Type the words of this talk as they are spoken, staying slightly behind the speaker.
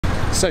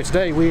So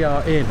today we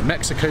are in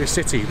Mexico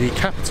City, the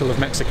capital of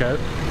Mexico.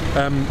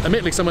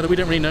 Admittedly somewhere that we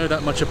don't really know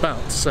that much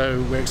about,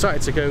 so we're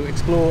excited to go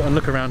explore and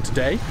look around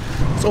today.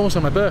 It's also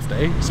my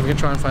birthday, so we're going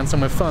to try and find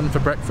somewhere fun for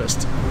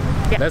breakfast.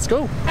 Yeah. Let's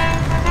go!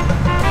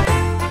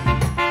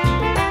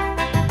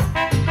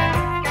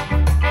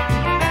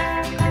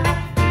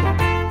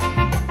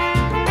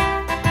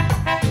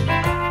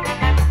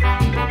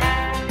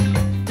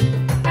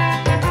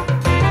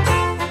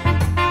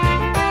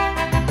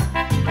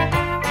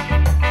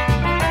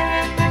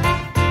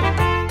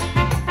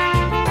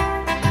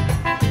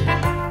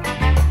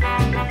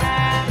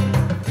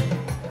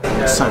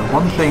 So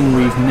one thing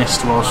we've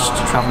missed whilst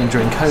travelling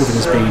during COVID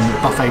has been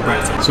buffet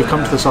breakfast. So we've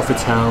come to the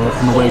Sofitel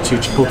on the way to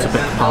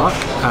Teotihuacan Park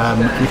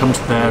and we come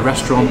to their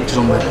restaurant which is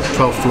on the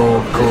 12th floor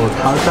called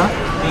Gruta,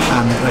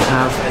 and they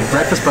have a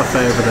breakfast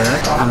buffet over there,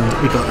 and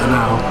we got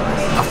now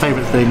our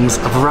favourite things,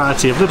 a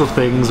variety of little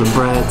things and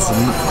breads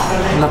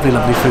and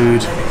lovely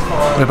food.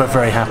 We're both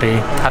very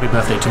happy. Happy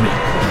birthday to me.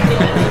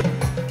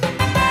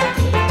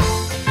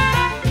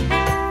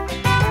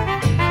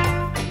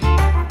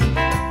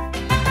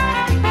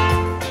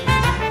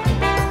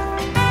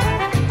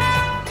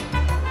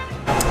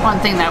 One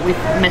thing that we've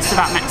missed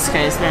about Mexico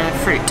is the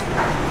fruit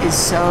is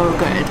so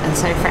good and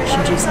so fresh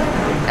and juicy.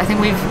 I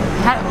think we've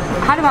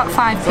had about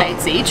 5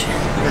 plates each.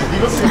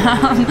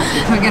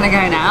 We're going to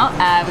go now.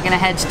 We're going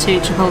to head to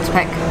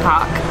Teotihuacan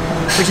Park,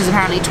 which is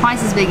apparently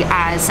twice as big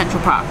as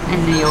Central Park in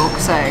New York,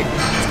 so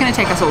it's going to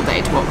take us all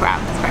day to walk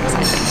around. It's very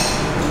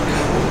exciting.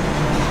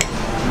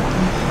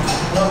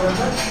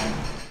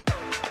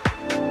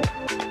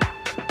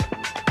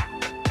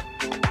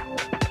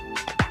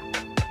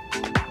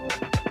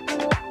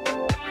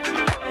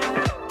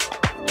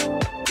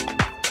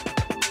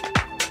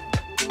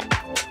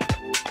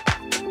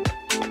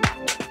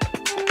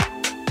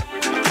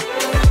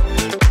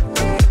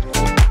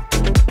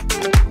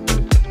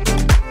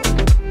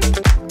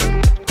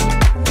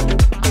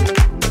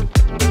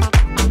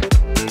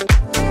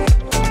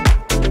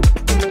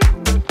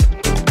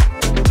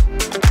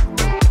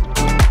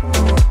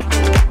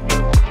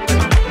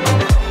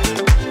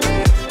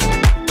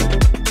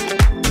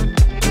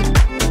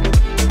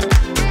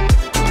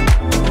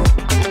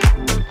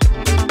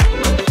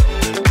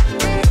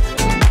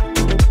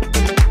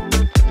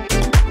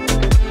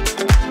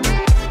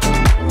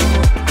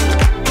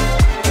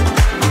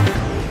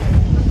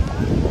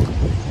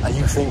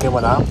 Thinking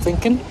what I'm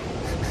thinking?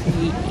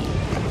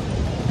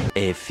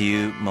 A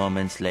few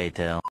moments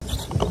later.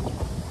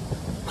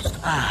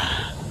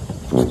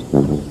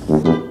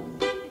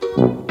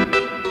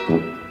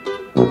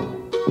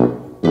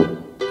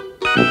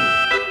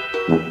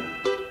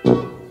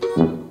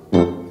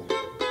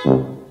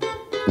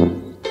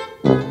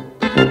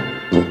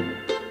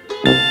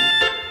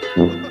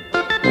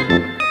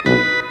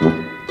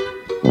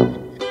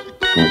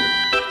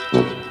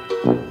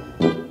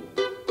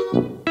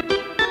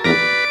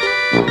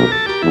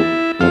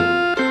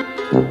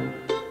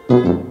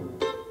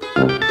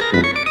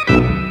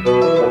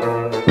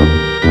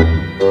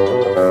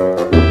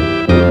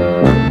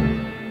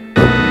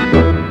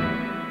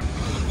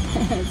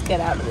 Let's get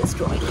out of this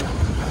joint.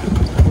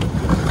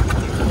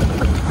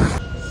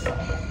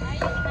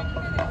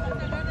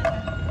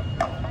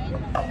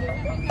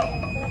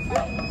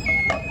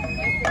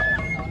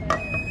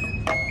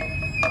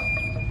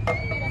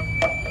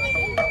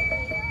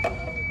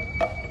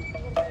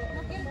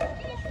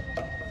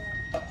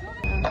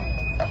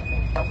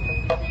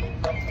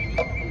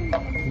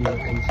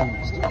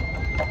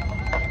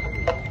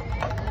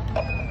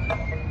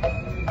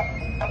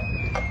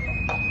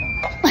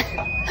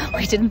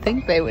 We didn't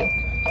think they would.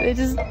 They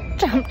just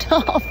jumped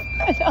off.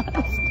 I don't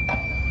understand.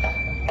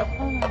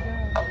 Oh my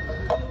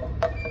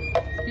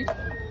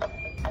god.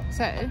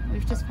 So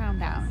we've just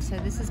found out. So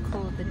this is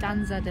called the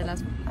Danza de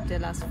las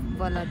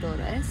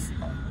Voladores,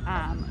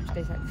 which is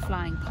basically like the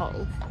flying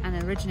pole, and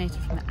it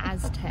originated from the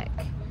Aztec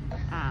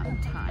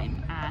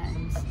time,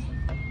 and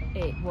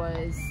it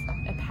was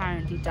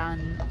apparently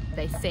done,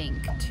 they think,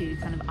 to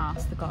kind of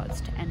ask the gods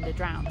to end a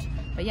drought.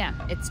 But yeah,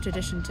 it's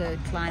tradition to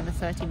climb a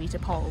 30-meter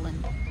pole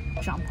and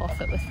jump off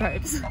it with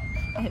ropes.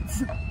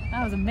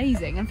 That was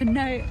amazing, and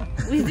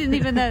we didn't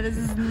even know this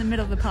is in the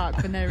middle of the park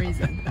for no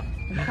reason.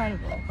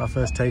 Incredible. Our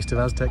first taste of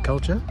Aztec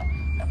culture.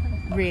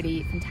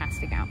 Really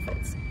fantastic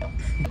outfits.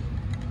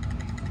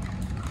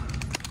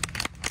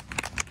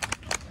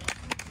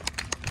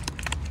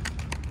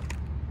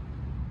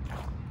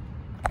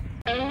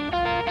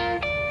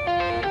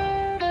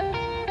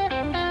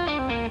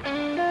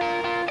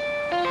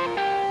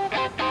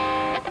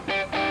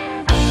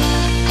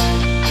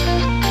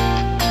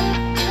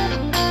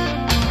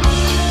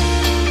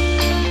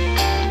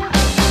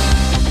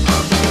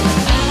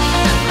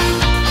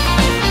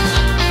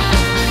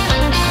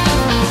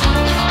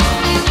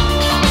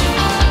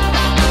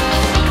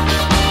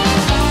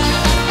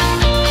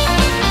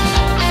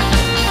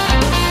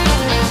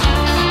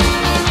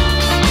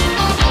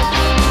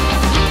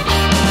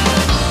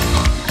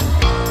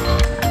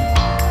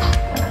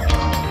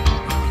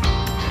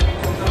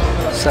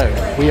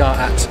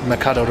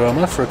 Mercado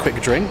Roma for a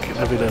quick drink, a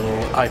lovely little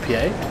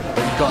IPA.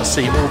 But you've got to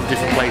see all the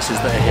different places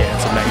that are here,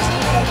 it's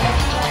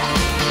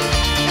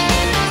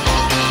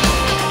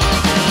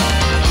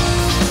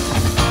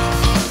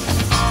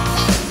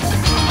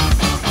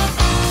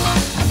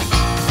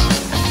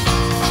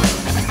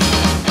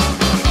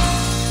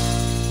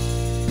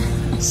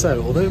amazing.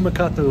 So, although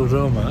Mercado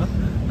Roma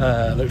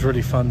looked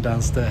really fun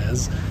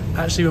downstairs,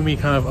 actually when we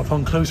kind of,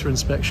 upon closer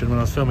inspection when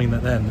I was filming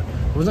that then,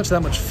 there wasn't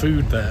actually that much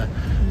food there,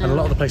 and a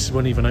lot of the places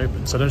weren't even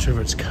open, so I don't know if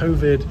it's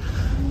COVID,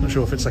 I'm not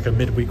sure if it's like a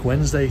midweek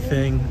Wednesday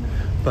thing,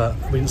 but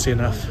we didn't see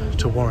enough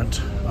to warrant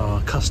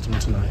our custom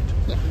tonight.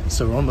 Yeah.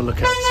 So we're on the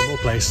lookout for some more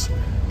place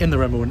in the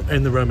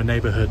Roma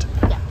neighbourhood,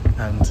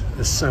 and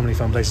there's so many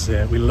fun places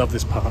here. We love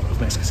this part of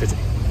Mexico City.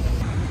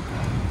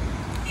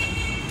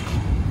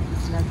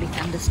 It's a lovely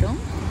thunderstorm.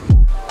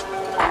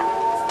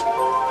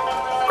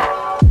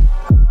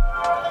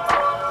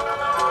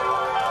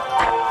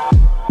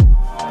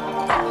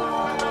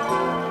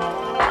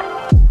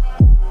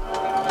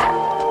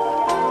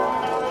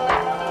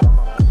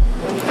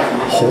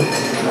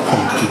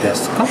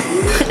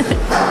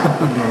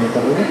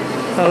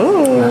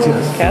 Oh,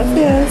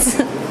 gracias.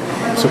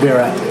 So we're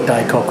at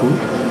Daikoku,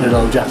 a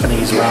little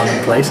Japanese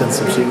ramen place, and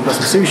we've got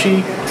some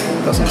sushi,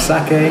 got some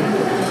sake,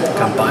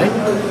 kanpai.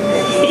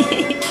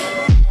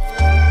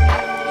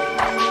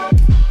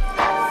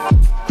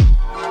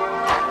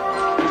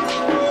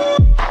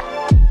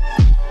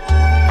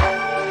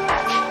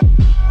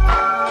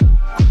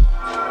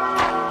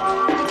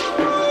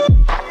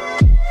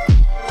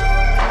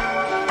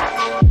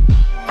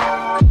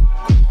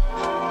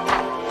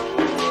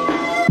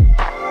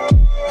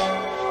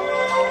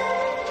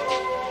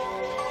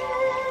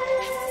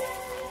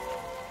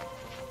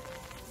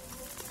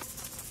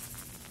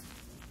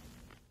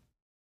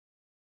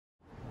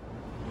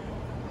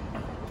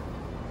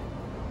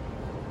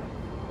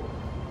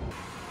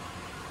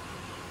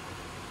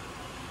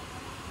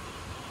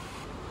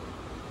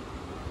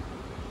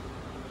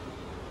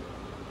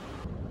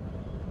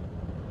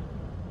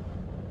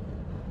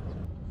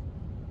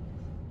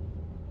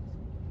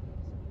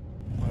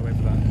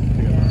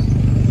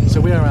 So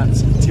we are at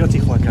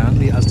Teotihuacan,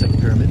 the Aztec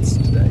pyramids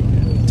today.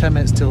 10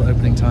 minutes till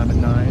opening time at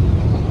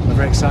 9. We're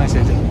very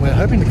excited. We're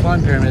hoping to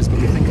climb pyramids, but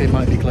we think they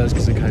might be closed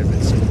because of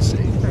COVID, so we'll see.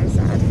 Very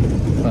sad.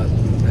 But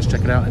let's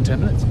check it out in 10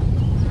 minutes.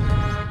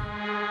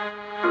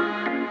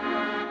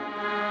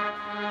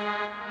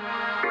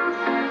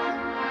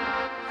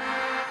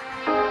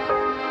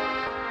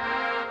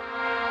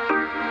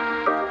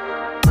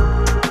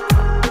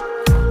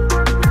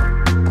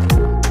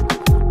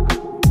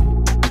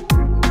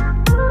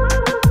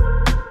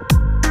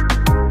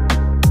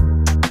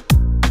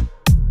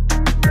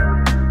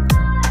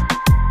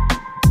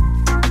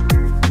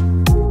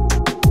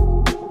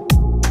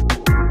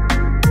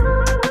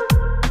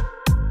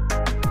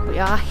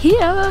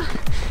 Here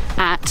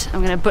at, I'm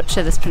going to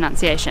butcher this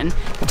pronunciation,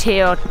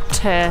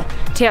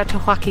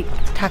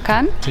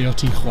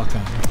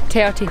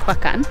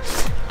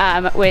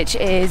 Teotihuacan, which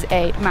is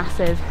a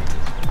massive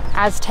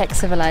Aztec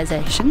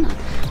civilization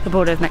at the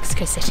border of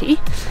Mexico City.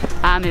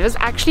 It was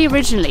actually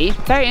originally,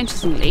 very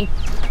interestingly,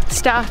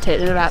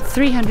 started in about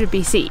 300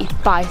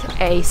 BC by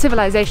a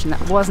civilization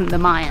that wasn't the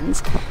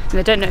Mayans, and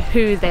I don't know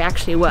who they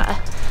actually were,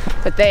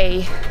 but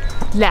they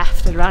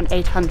left at around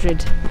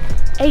 800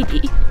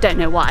 AD, don't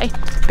know why,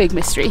 big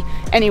mystery.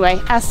 Anyway,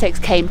 Aztecs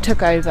came,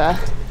 took over,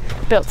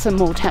 built some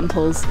more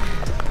temples,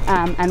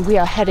 and we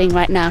are heading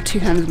right now to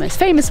one of the most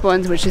famous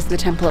ones, which is the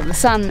Temple of the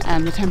Sun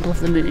and the Temple of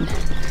the Moon.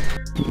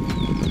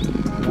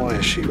 Why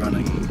is she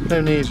running?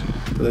 No need,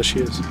 but there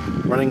she is,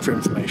 running for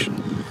information.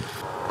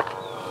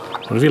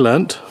 What have you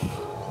learnt?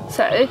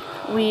 So,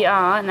 we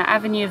are in the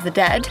Avenue of the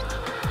Dead,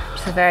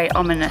 which is a very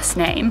ominous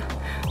name.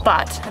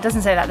 But, it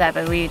doesn't say that there,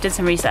 but we did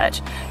some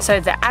research.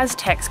 So the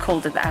Aztecs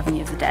called it the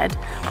Avenue of the Dead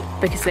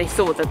because they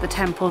thought that the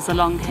temples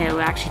along here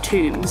were actually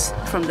tombs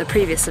from the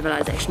previous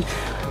civilization.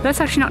 But that's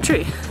actually not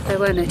true. There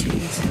were no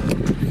tombs.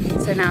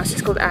 So now it's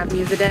just called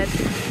Avenue of the Dead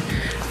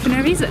for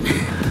no reason.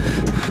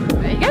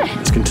 There you go.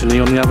 Let's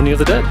continue on the Avenue of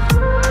the Dead.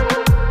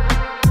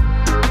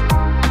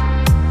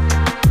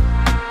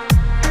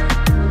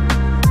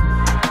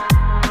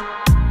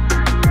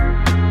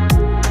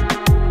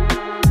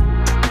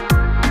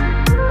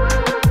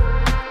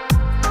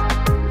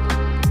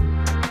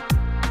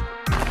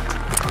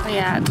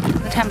 At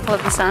the Temple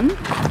of the Sun,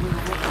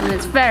 and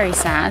it's very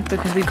sad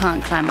because we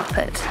can't climb up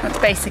it. That's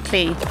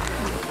basically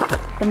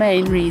the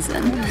main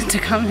reason to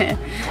come here,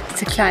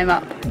 to climb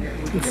up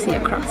and see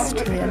across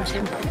to the other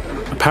temple.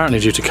 Apparently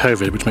due to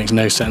COVID, which makes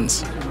no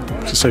sense.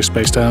 It's so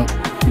spaced out.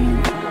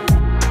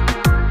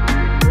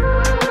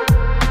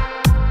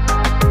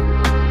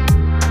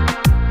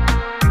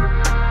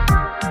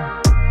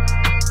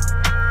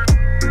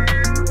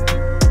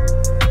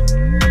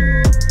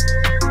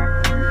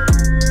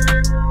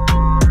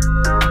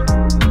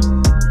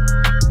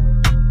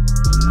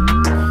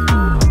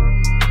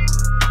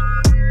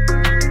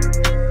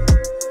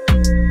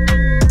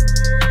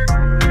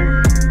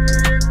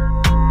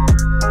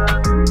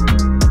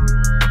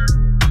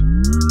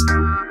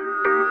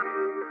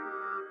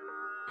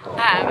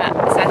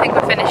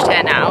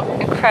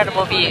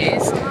 incredible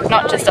views,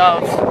 not just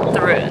of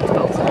the ruins, but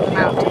also the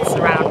mountains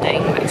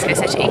surrounding Mexico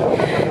City.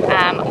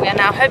 We are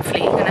now hopefully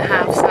going to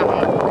have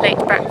some late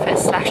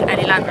breakfast /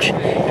 early lunch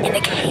in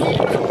a cave.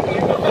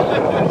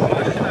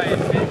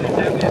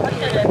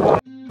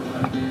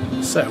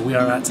 So we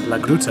are at La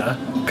Gruta.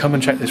 Come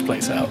and check this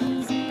place out.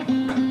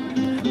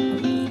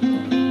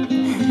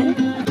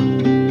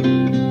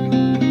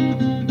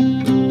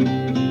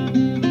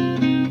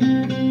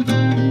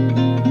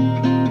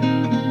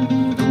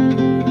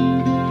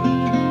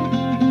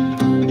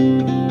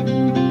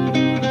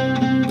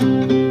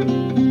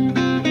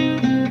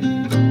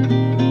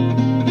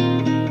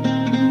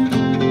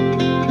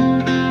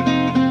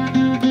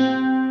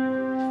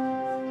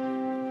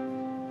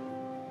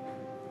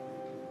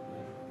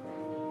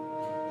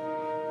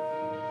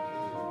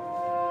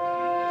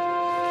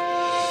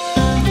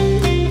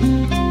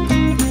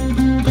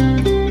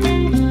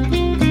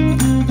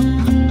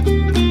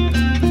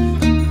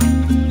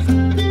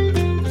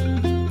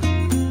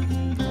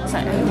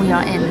 We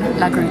are in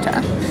La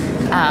Gruta,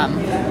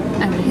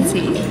 and we can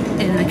see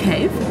in the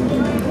cave,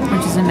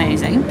 which is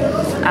amazing,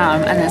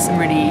 and there's some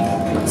really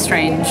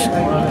strange,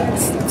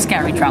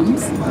 scary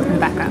drums in the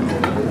background.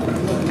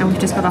 And we've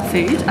just got our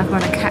food. I've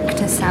got a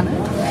cactus salad.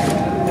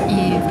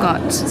 You've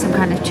got some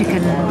kind of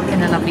chicken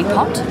in a lovely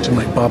pot. Some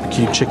like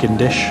barbecue chicken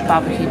dish.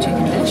 Barbecue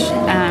chicken dish.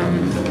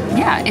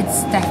 Yeah,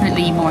 it's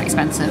definitely more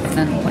expensive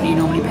than what you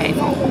normally pay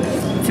for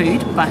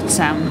food, but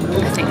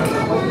I think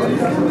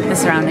the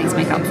surroundings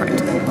make up for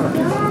it.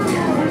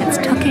 Let's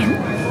tuck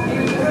in.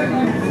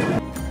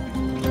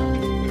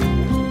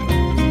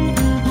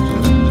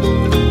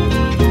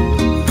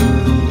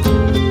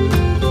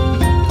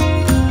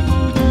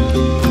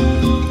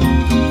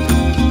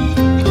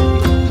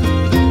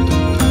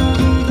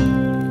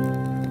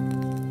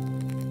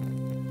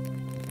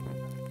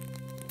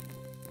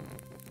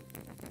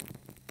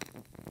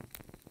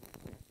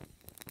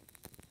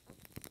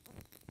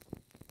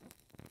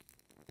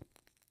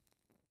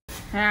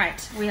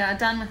 Alright, we are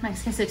done with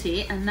Mexico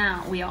City and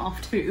now we are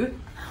off to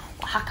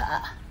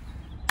Oaxaca.